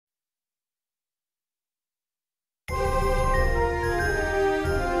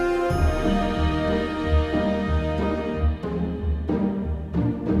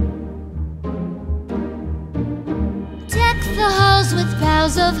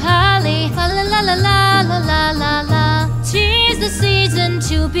of holly. Fa la la la la la la la la. 'Tis the season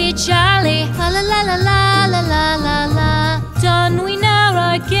to be jolly. Fa la la la la la la la la. Don we now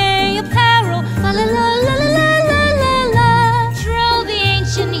our gay apparel. Fa la la la la la la la la. Troll the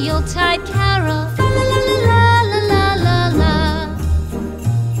ancient Yuletide carol. Fa la la la la la la la la.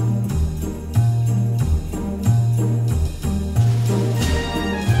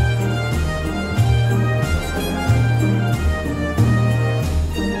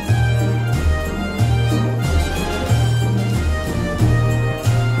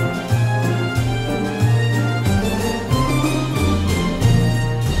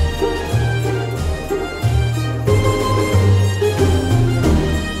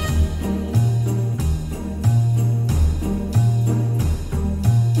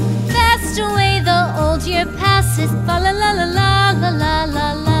 Year passes, fa la la la la la la la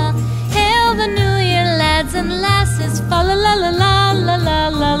la. Hail the new year, lads and lasses, fa la la la la la la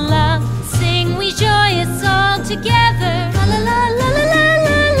la la. Sing we joyous all together, fa la la la la la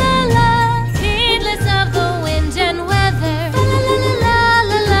la la la. Heedless of the wind and weather, fa la la la la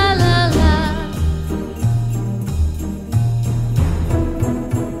la la la la.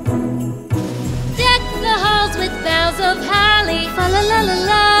 Deck the halls with boughs of holly, fa la la la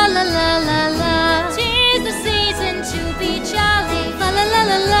la la la la la. La la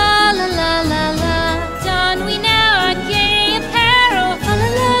la la la la la la. Don we now our gay apparel. Fa la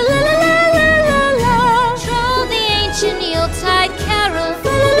la la la la la la la. Troll the ancient Yuletide carol.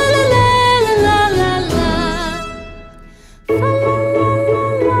 Fa la la la la la la la la. Fa la la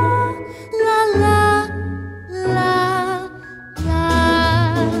la la la la.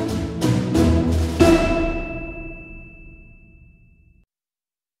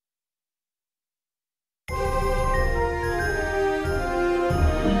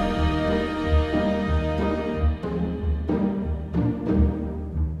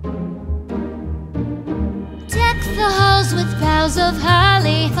 The halls with boughs of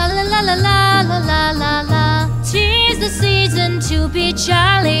holly. Fa la la la la la la la la. 'Tis the season to be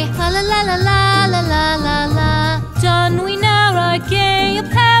jolly. Fa la la la la la la la la. Don we now our gay